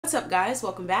What's up guys,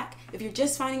 welcome back. If you're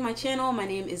just finding my channel, my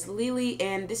name is Lili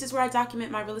and this is where I document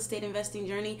my real estate investing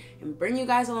journey and bring you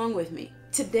guys along with me.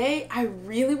 Today, I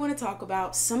really want to talk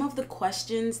about some of the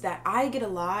questions that I get a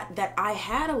lot, that I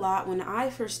had a lot when I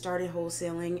first started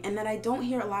wholesaling, and that I don't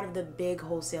hear a lot of the big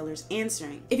wholesalers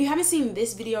answering. If you haven't seen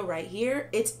this video right here,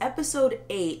 it's episode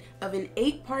 8 of an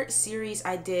 8-part series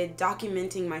I did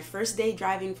documenting my first day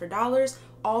driving for dollars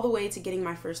all the way to getting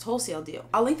my first wholesale deal.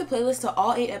 I'll link the playlist to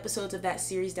all 8 episodes of that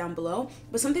series down below,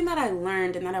 but something that I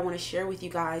learned and that I want to share with you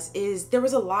guys is there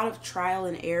was a lot of trial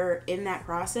and error in that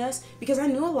process because I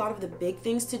knew a lot of the big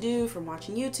things to do from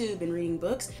watching YouTube and reading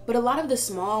books, but a lot of the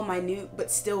small, minute,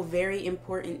 but still very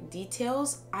important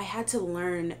details I had to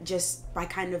learn just by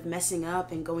kind of messing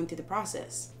up and going through the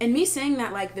process. And me saying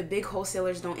that like the big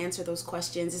wholesalers don't answer those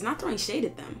questions is not throwing shade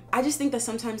at them. I just think that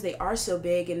sometimes they are so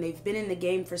big and they've been in the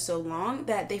game for so long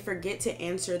that they forget to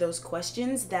answer those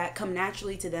questions that come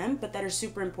naturally to them, but that are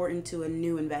super important to a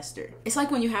new investor. It's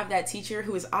like when you have that teacher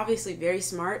who is obviously very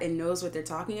smart and knows what they're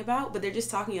talking about, but they're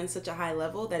just talking on such a high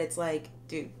level that it's like,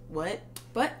 dude, what?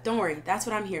 But don't worry, that's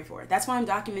what I'm here for. That's why I'm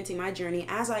documenting my journey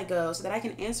as I go so that I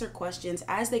can answer questions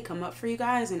as they come up for you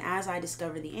guys and as I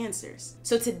discover the answers.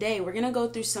 So today we're gonna go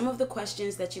through some of the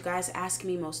questions that you guys ask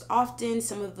me most often,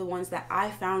 some of the ones that I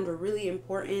found were really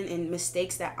important and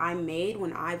mistakes that I made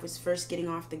when I was first getting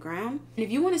off the ground. And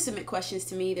if you want to submit questions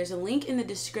to me, there's a link in the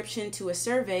description to a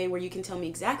survey where you can tell me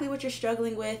exactly what you're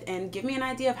struggling with and give me an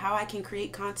idea of how I can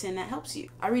create content that helps you.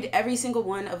 I read every single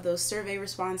one of those survey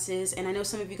responses, and I know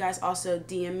some of you guys also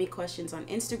DM me questions on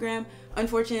Instagram.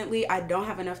 Unfortunately, I don't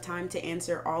have enough time to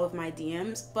answer all of my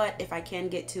DMs, but if I can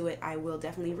get to it, I will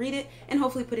definitely read it and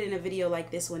hopefully put it in a video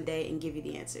like this one day and give you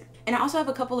the answer. And I also have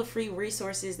a couple of free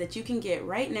resources that you can get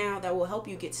right now that will help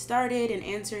you get started and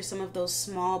answer some of those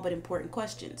small but important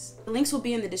questions. The links will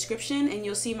be in the description, and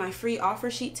you'll see my free offer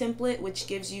sheet template, which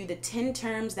gives you the 10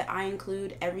 terms that I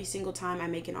include every single time I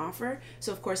make an offer.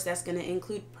 So of course that's going to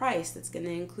include price, that's going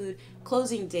to include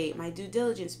closing date, my due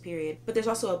diligence period, but there's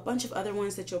also a bunch of other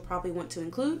ones that you'll probably want to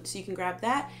include, so you can grab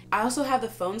that. I also have the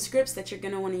phone scripts that you're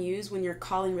going to want to use when you're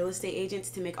calling real estate agents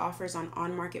to make offers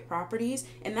on market properties,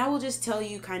 and that will just tell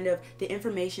you kind of the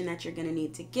information that you're going to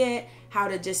need to get, how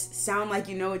to just sound like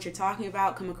you know what you're talking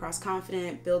about, come across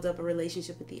confident, build up a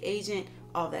relationship with the agent,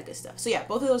 all that good stuff. So yeah,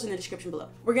 both of those are in the description below.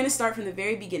 We're gonna start from the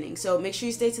very beginning, so make sure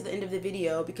you stay to the end of the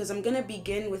video because I'm gonna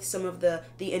begin with some of the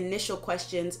initial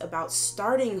questions about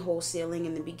starting wholesaling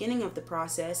in the beginning of the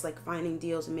process, like finding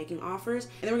deals and making offers,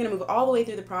 and then we're gonna move all the way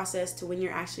through the process to when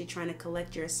you're actually trying to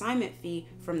collect your assignment fee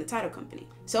from the title company.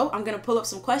 So I'm gonna pull up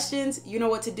some questions. You know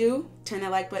what to do. Turn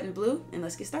that like button blue and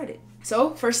let's get started.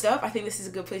 So first up, I think this is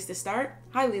a good place to start.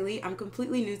 Hi Lili, I'm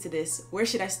completely new to this. Where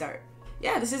should I start?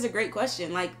 Yeah, this is a great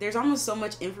question. Like, there's almost so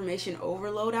much information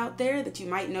overload out there that you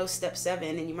might know step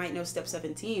 7 and you might know step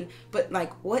 17, but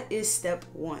like, what is step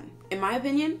 1? In my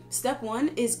opinion, step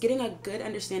 1 is getting a good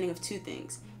understanding of 2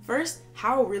 things. First,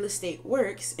 how real estate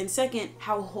works, and second,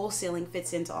 how wholesaling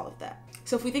fits into all of that.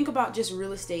 So if we think about just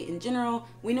real estate in general,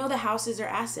 we know that houses are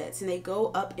assets and they go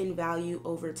up in value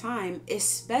over time,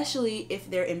 especially if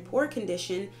they're in poor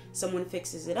condition, someone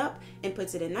fixes it up and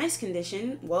puts it in nice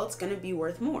condition, well, it's gonna be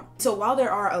worth more. So while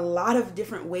there are a lot of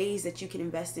different ways that you can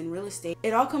invest in real estate,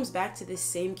 it all comes back to this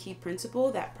same key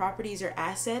principle that properties are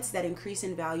assets that increase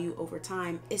in value over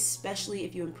time, especially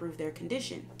if you improve their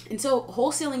condition. And so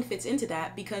wholesaling fits into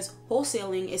that because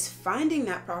wholesaling is finding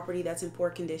that property that's in poor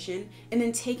condition and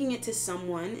then taking it to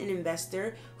someone, an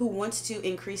investor, who wants to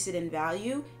increase it in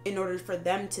value in order for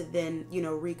them to then,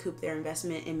 recoup their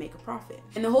investment and make a profit.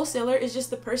 And the wholesaler is just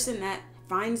the person that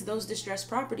finds those distressed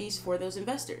properties for those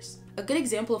investors. A good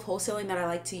example of wholesaling that I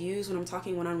like to use when I'm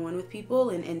talking one-on-one with people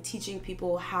and teaching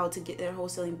people how to get their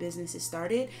wholesaling businesses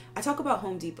started, I talk about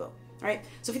Home Depot, right?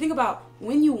 So if you think about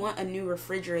when you want a new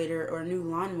refrigerator or a new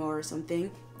lawnmower or something,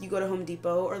 you go to Home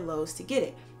Depot or Lowe's to get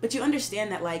it. But you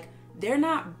understand that like, they're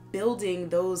not building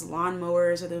those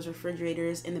lawnmowers or those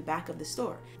refrigerators in the back of the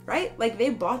store, right? Like they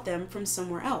bought them from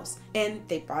somewhere else and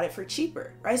they bought it for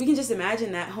cheaper, right? So you can just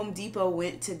imagine that Home Depot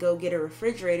went to go get a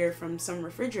refrigerator from some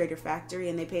refrigerator factory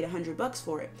and they paid $100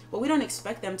 for it. Well, we don't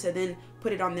expect them to then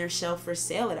put it on their shelf for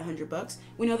sale at $100.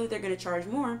 We know that they're gonna charge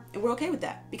more and we're okay with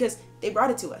that because they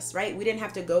brought it to us, right? We didn't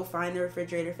have to go find the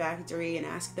refrigerator factory and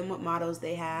ask them what models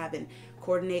they have and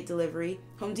coordinate delivery.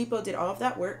 Home Depot did all of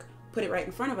that work, put it right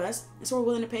in front of us, and so we're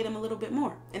willing to pay them a little bit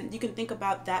more. And you can think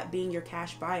about that being your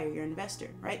cash buyer, your investor,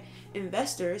 right?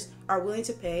 Investors are willing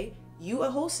to pay you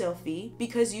a wholesale fee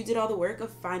because you did all the work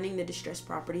of finding the distressed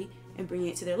property and bringing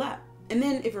it to their lap. And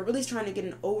then if we're really trying to get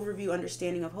an overview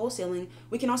understanding of wholesaling,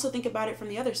 we can also think about it from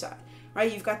the other side,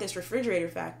 right? You've got this refrigerator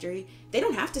factory. They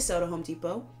don't have to sell to Home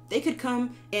Depot. They could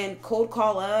come and cold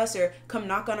call us or come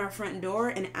knock on our front door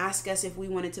and ask us if we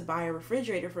wanted to buy a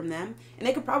refrigerator from them. And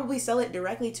they could probably sell it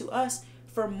directly to us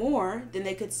for more than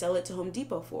they could sell it to Home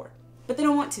Depot for. But they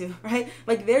don't want to, right?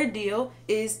 Like, their deal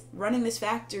is running this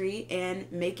factory and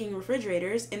making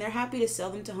refrigerators, and they're happy to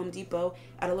sell them to Home Depot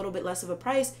at a little bit less of a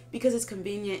price because it's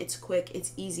convenient, it's quick,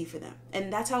 it's easy for them.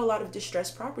 And that's how a lot of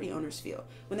distressed property owners feel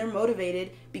when they're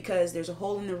motivated because there's a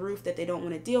hole in the roof that they don't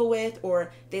want to deal with,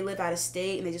 or they live out of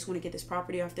state and they just want to get this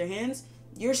property off their hands.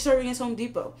 You're serving as Home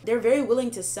Depot. They're very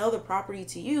willing to sell the property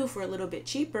to you for a little bit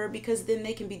cheaper because then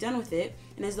they can be done with it.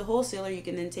 And as the wholesaler, you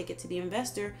can then take it to the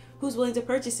investor who's willing to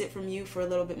purchase it from you for a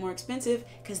little bit more expensive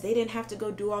because they didn't have to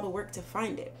go do all the work to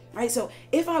find it, right? So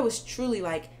if I was truly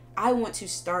like, I want to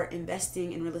start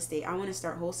investing in real estate, I want to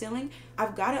start wholesaling,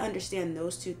 I've got to understand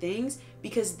those two things,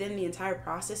 because then the entire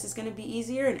process is going to be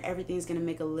easier and everything's going to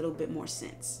make a little bit more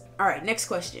sense. All right, next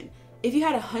question. If you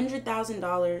had if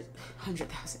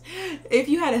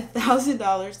you had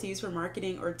 $1,000 to use for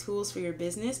marketing or tools for your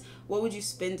business, what would you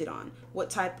spend it on?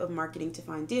 What type of marketing to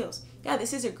find deals? Yeah,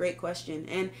 this is a great question.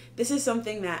 And this is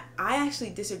something that I actually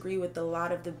disagree with a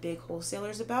lot of the big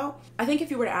wholesalers about. I think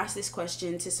if you were to ask this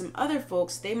question to some other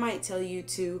folks, they might tell you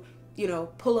to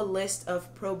pull a list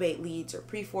of probate leads or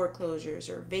pre-foreclosures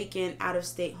or vacant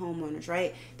out-of-state homeowners,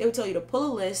 right? They would tell you to pull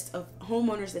a list of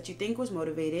homeowners that you think was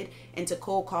motivated and to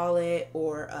cold call it,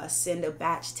 or send a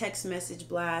batch text message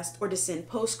blast, or to send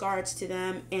postcards to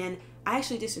them. And I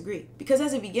actually disagree, because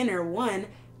as a beginner, one,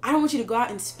 I don't want you to go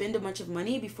out and spend a bunch of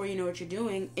money before you know what you're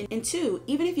doing. And two,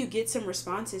 even if you get some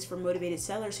responses from motivated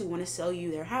sellers who want to sell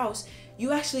you their house,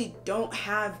 you actually don't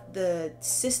have the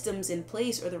systems in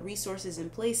place or the resources in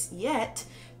place yet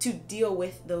to deal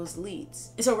with those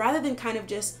leads. And so rather than kind of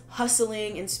just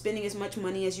hustling and spending as much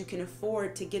money as you can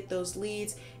afford to get those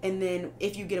leads, and then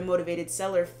if you get a motivated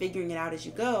seller, figuring it out as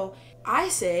you go, I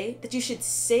say that you should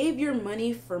save your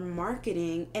money for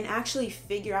marketing and actually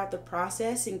figure out the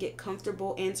process and get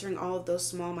comfortable answering all of those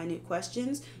small, minute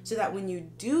questions, so that when you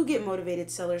do get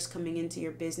motivated sellers coming into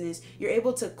your business, you're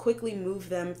able to quickly move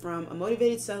them from a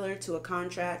motivated seller to a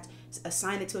contract,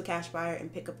 assign it to a cash buyer,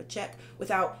 and pick up a check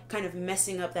without kind of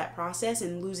messing up that process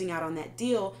and losing out on that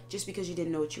deal just because you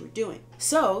didn't know what you were doing.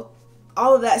 So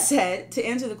all of that said, to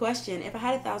answer the question, if I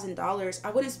had $1,000, I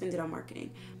wouldn't spend it on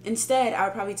marketing. Instead, I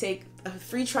would probably take a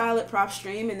free trial at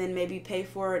PropStream and then maybe pay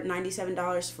for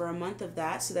 $97 for a month of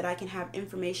that so that I can have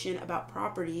information about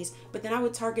properties. But then I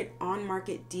would target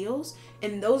on-market deals,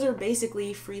 and those are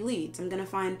basically free leads. I'm going to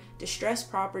find distressed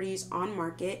properties on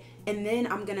market, and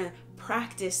then I'm going to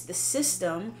practice the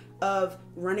system of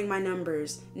running my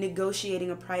numbers, negotiating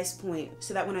a price point,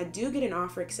 so that when I do get an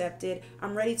offer accepted,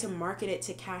 I'm ready to market it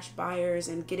to cash buyers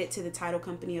and get it to the title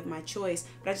company of my choice.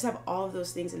 But I just have all of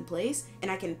those things in place,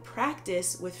 and I can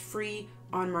practice with free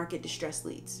on-market distressed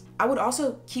leads. I would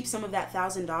also keep some of that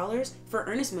 $1,000 for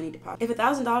earnest money deposit. If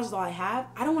 $1,000 is all I have,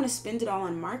 I don't want to spend it all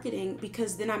on marketing,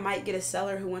 because then I might get a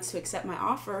seller who wants to accept my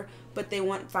offer, but they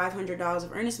want $500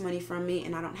 of earnest money from me,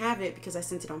 and I don't have it because I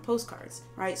sent it on postcards,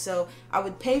 right? So I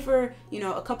would pay for,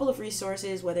 a couple of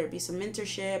resources, whether it be some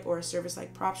mentorship or a service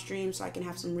like PropStream, so I can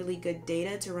have some really good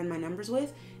data to run my numbers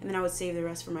with, and then I would save the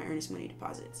rest for my earnest money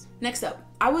deposits. Next up,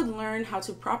 I would learn how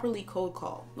to properly cold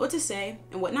call, what to say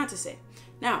and what not to say.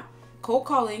 Now, cold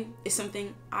calling is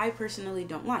something I personally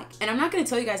don't like. And I'm not going to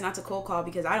tell you guys not to cold call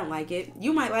because I don't like it.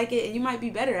 You might like it and you might be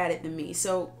better at it than me.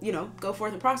 So, go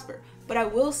forth and prosper. But I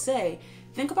will say,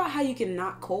 think about how you can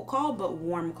not cold call, but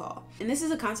warm call. And this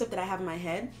is a concept that I have in my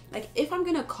head. Like, if I'm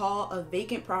going to call a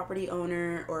vacant property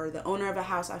owner or the owner of a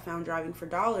house I found driving for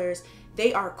dollars,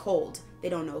 they are cold. They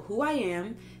don't know who I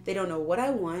am, they don't know what I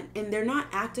want, and they're not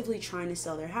actively trying to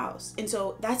sell their house. And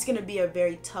so that's going to be a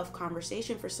very tough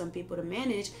conversation for some people to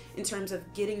manage in terms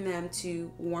of getting them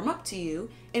to warm up to you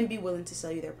and be willing to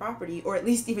sell you their property, or at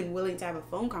least even willing to have a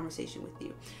phone conversation with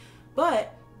you.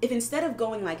 But if instead of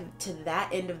going to that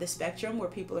end of the spectrum where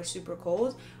people are super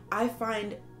cold, I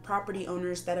find property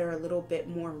owners that are a little bit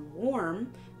more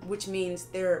warm, which means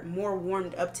they're more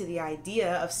warmed up to the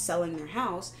idea of selling their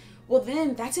house, well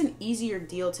then that's an easier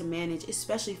deal to manage,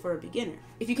 especially for a beginner.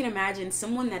 If you can imagine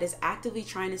someone that is actively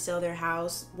trying to sell their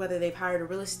house, whether they've hired a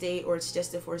real estate or it's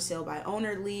just a for sale by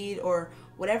owner lead or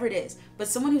whatever it is, but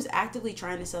someone who's actively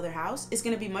trying to sell their house is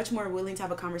going to be much more willing to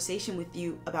have a conversation with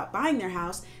you about buying their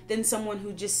house than someone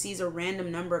who just sees a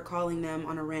random number calling them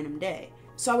on a random day.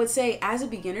 So I would say, as a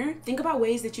beginner, think about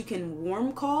ways that you can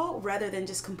warm call rather than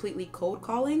just completely cold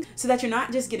calling, so that you're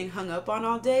not just getting hung up on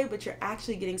all day, but you're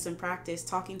actually getting some practice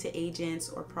talking to agents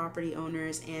or property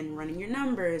owners and running your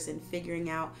numbers and figuring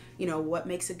out, what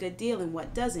makes a good deal and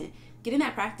what doesn't. Getting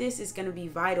that practice is going to be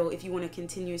vital if you want to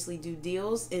continuously do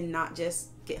deals and not just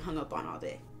get hung up on all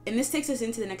day. And this takes us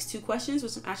into the next two questions,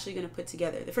 which I'm actually going to put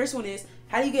together. The first one is,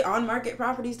 how do you get on-market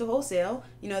properties to wholesale?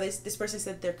 This person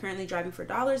said they're currently driving for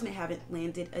dollars and they haven't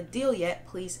landed a deal yet.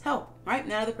 Please help, right?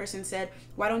 Another person said,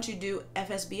 why don't you do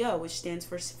FSBO, which stands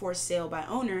for sale by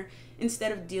owner,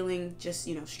 instead of dealing just,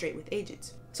 straight with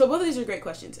agents? So both of these are great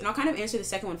questions. And I'll kind of answer the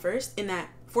second one first, in that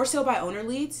for sale by owner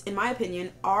leads, in my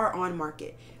opinion, are on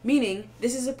market. Meaning,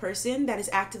 this is a person that is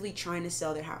actively trying to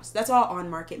sell their house. That's all on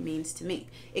market means to me.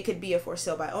 It could be a for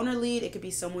sale by owner lead. It could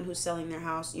be someone who's selling their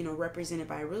house, represented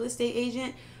by a real estate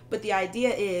agent. But the idea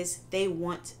is they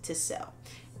want to sell.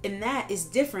 And that is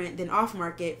different than off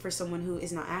market for someone who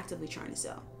is not actively trying to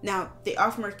sell. Now, the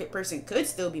off market person could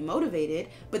still be motivated,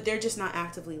 but they're just not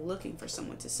actively looking for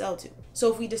someone to sell to.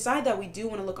 So if we decide that we do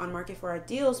want to look on market for our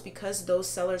deals because those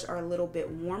sellers are a little bit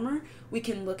warmer, we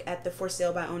can look at the for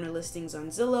sale by owner listings on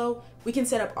Zillow. We can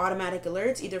set up automatic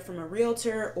alerts either from a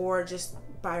realtor or just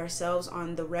by ourselves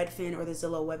on the Redfin or the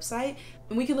Zillow website.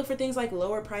 And we can look for things like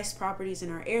lower priced properties in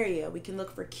our area. We can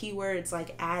look for keywords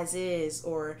like as is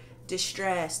or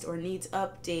distressed or needs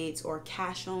updates or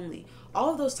cash only. All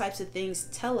of those types of things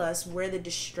tell us where the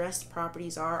distressed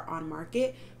properties are on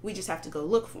market. We just have to go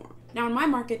look for them. Now in my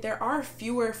market, there are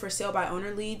fewer for sale by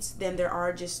owner leads than there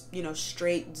are just,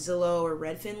 straight Zillow or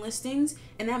Redfin listings.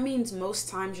 And that means most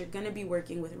times you're going to be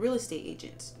working with real estate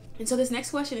agents. And so this next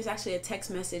question is actually a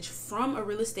text message from a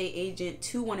real estate agent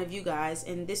to one of you guys,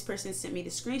 and this person sent me the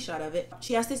screenshot of it.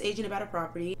 She asked this agent about a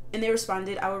property, and they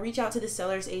responded, I will reach out to the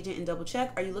seller's agent and double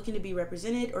check. Are you looking to be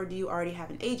represented, or do you already have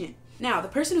an agent? Now, the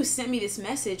person who sent me this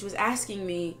message was asking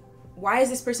me, why is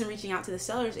this person reaching out to the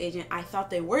seller's agent? I thought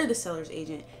they were the seller's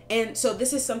agent. And so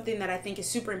this is something that I think is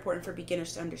super important for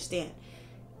beginners to understand.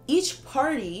 Each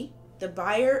party, the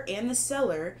buyer and the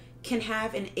seller, can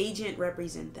have an agent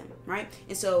represent them, right?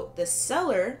 And so the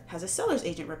seller has a seller's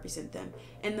agent represent them,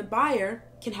 and the buyer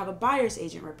can have a buyer's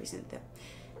agent represent them.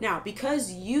 Now,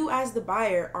 because you as the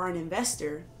buyer are an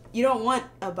investor, you don't want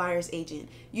a buyer's agent.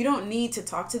 You don't need to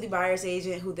talk to the buyer's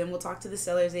agent, who then will talk to the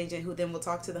seller's agent, who then will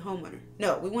talk to the homeowner.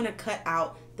 No, we want to cut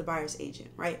out the buyer's agent,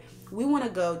 right? We want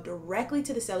to go directly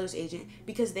to the seller's agent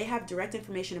because they have direct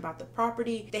information about the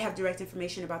property. They have direct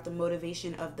information about the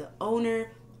motivation of the owner,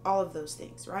 all of those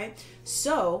things, right?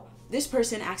 So this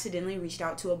person accidentally reached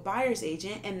out to a buyer's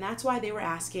agent, and that's why they were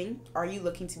asking, are you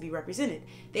looking to be represented?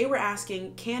 They were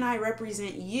asking, can I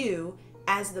represent you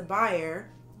as the buyer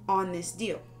on this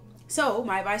deal? So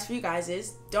my advice for you guys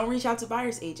is, don't reach out to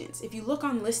buyer's agents. If you look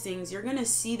on listings, you're gonna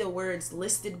see the words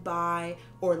listed by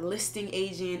or listing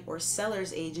agent or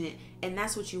seller's agent, and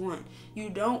that's what you want. You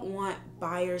don't want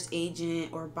buyer's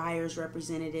agent or buyer's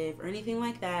representative or anything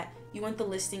like that. You want the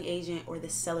listing agent or the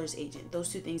seller's agent. Those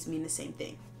two things mean the same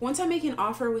thing. Once I make an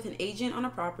offer with an agent on a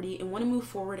property and want to move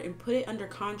forward and put it under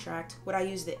contract, would I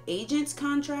use the agent's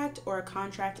contract or a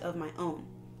contract of my own?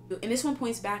 And this one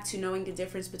points back to knowing the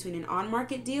difference between an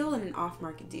on-market deal and an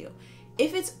off-market deal.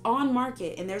 If it's on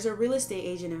market and there's a real estate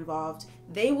agent involved,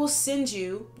 they will send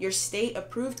you your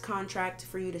state-approved contract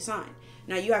for you to sign.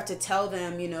 Now you have to tell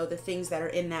them, the things that are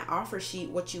in that offer sheet,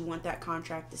 what you want that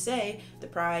contract to say, the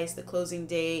price, the closing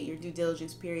date, your due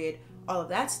diligence period, all of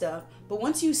that stuff. But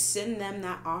once you send them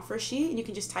that offer sheet, and you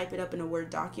can just type it up in a Word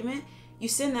document, you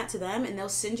send that to them and they'll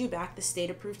send you back the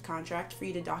state-approved contract for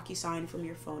you to DocuSign from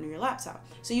your phone or your laptop.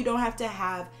 So you don't have to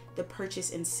have the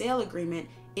purchase and sale agreement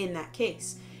in that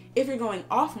case. If you're going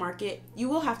off market, you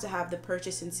will have to have the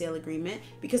purchase and sale agreement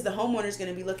because the homeowner is going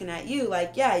to be looking at you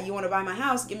like, yeah, you want to buy my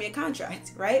house, give me a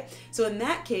contract, right? So in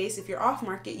that case, if you're off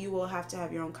market, you will have to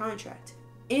have your own contract.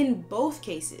 In both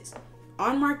cases,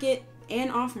 on market and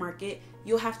off market,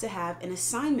 you'll have to have an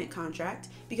assignment contract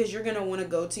because you're going to want to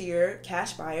go to your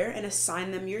cash buyer and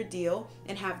assign them your deal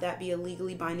and have that be a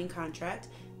legally binding contract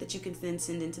that you can then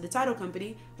send into the title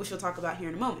company, which we'll talk about here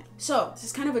in a moment. So this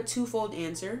is kind of a twofold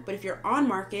answer, but if you're on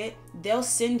market, they'll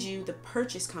send you the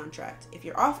purchase contract. If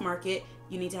you're off market,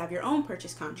 you need to have your own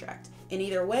purchase contract. In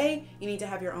either way, you need to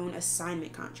have your own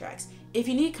assignment contracts. If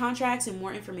you need contracts and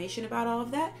more information about all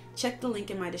of that, check the link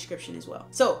in my description as well.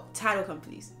 So, title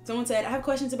companies. Someone said, I have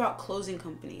questions about closing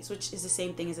companies, which is the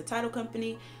same thing as a title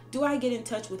company. do I get in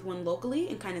touch with one locally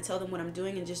and kind of tell them what I'm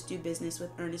doing and just do business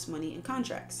with earnest money and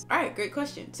contracts? All right, great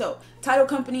question. So title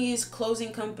companies,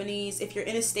 closing companies, if you're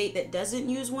in a state that doesn't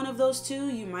use one of those two,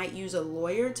 you might use a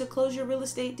lawyer to close your real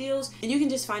estate deals. And you can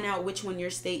just find out which one your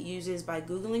state uses by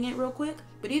Googling it real quick.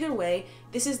 But either way,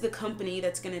 this is the company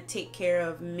that's going to take care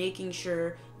of making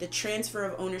sure the transfer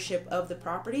of ownership of the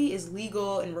property is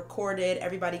legal and recorded,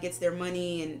 everybody gets their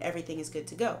money, and everything is good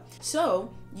to go.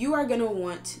 So you are going to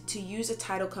want to use a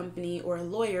title company or a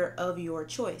lawyer of your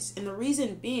choice. And the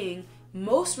reason being,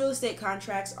 most real estate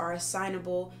contracts are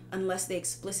assignable unless they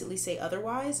explicitly say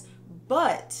otherwise.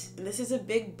 But, and this is a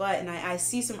big but, and I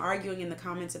see some arguing in the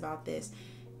comments about this,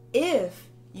 if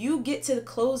you get to the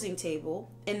closing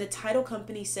table and the title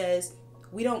company says,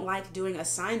 we don't like doing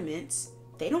assignments,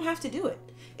 they don't have to do it.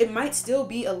 It might still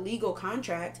be a legal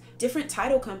contract. Different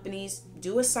title companies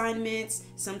do assignments.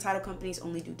 Some title companies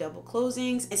only do double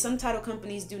closings, and some title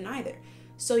companies do neither.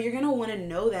 So you're going to want to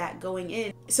know that going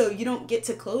in so you don't get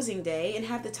to closing day and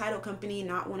have the title company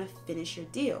not want to finish your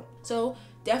deal. So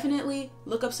definitely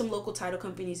look up some local title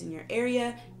companies in your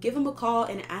area, give them a call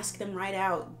and ask them right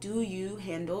out, do you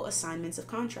handle assignments of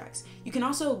contracts? You can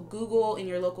also Google in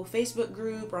your local Facebook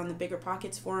group or on the Bigger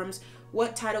Pockets forums,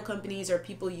 what title companies are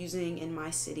people using in my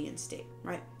city and state,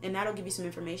 right? And that'll give you some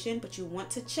information, but you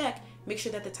want to check, make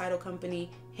sure that the title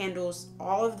company handles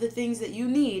all of the things that you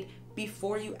need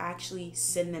before you actually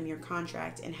send them your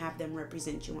contract and have them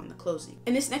represent you on the closing.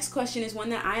 And this next question is one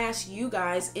that I asked you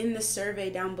guys in the survey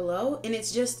down below, and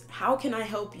it's just, how can I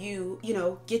help you,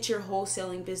 get your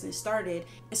wholesaling business started?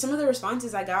 And some of the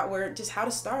responses I got were just how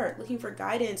to start, looking for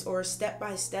guidance or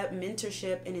step-by-step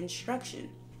mentorship and instruction.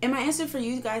 And my answer for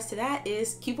you guys to that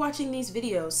is keep watching these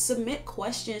videos, submit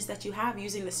questions that you have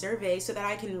using the survey so that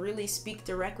I can really speak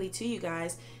directly to you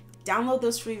guys. Download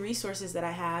those free resources that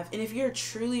I have. And if you're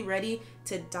truly ready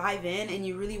to dive in and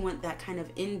you really want that kind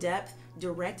of in-depth,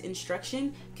 direct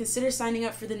instruction, consider signing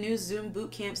up for the new Zoom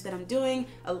boot camps that I'm doing.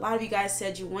 A lot of you guys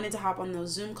said you wanted to hop on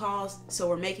those Zoom calls, so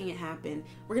we're making it happen.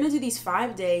 We're gonna do these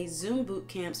 5-day Zoom boot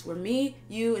camps where me,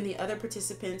 you, and the other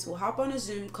participants will hop on a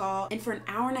Zoom call, and for an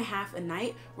hour and a half a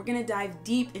night, we're gonna dive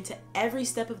deep into every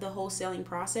step of the wholesaling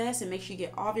process and make sure you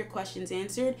get all of your questions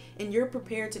answered, and you're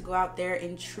prepared to go out there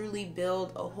and truly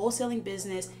build a wholesaling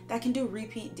business that can do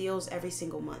repeat deals every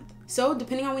single month. So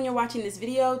depending on when you're watching this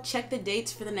video, check the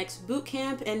dates for the next boot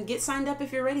camp and get signed up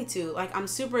if you're ready to. Like, I'm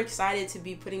super excited to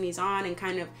be putting these on and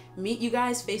kind of meet you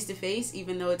guys face to face,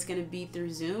 even though it's going to be through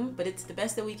Zoom, but it's the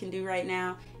best that we can do right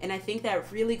now. And I think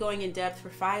that really going in depth for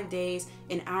 5 days,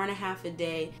 an hour and a half a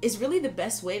day, is really the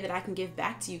best way that I can give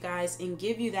back to you guys and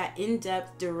give you that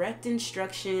in-depth, direct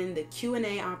instruction, the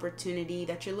Q&A opportunity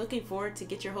that you're looking for to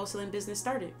get your wholesaling business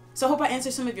started. So I hope I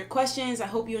answered some of your questions. I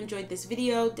hope you enjoyed this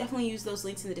video. Definitely use those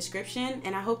links in the description,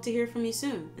 and I hope to hear from you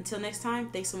soon. Until next time,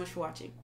 thanks so much for watching.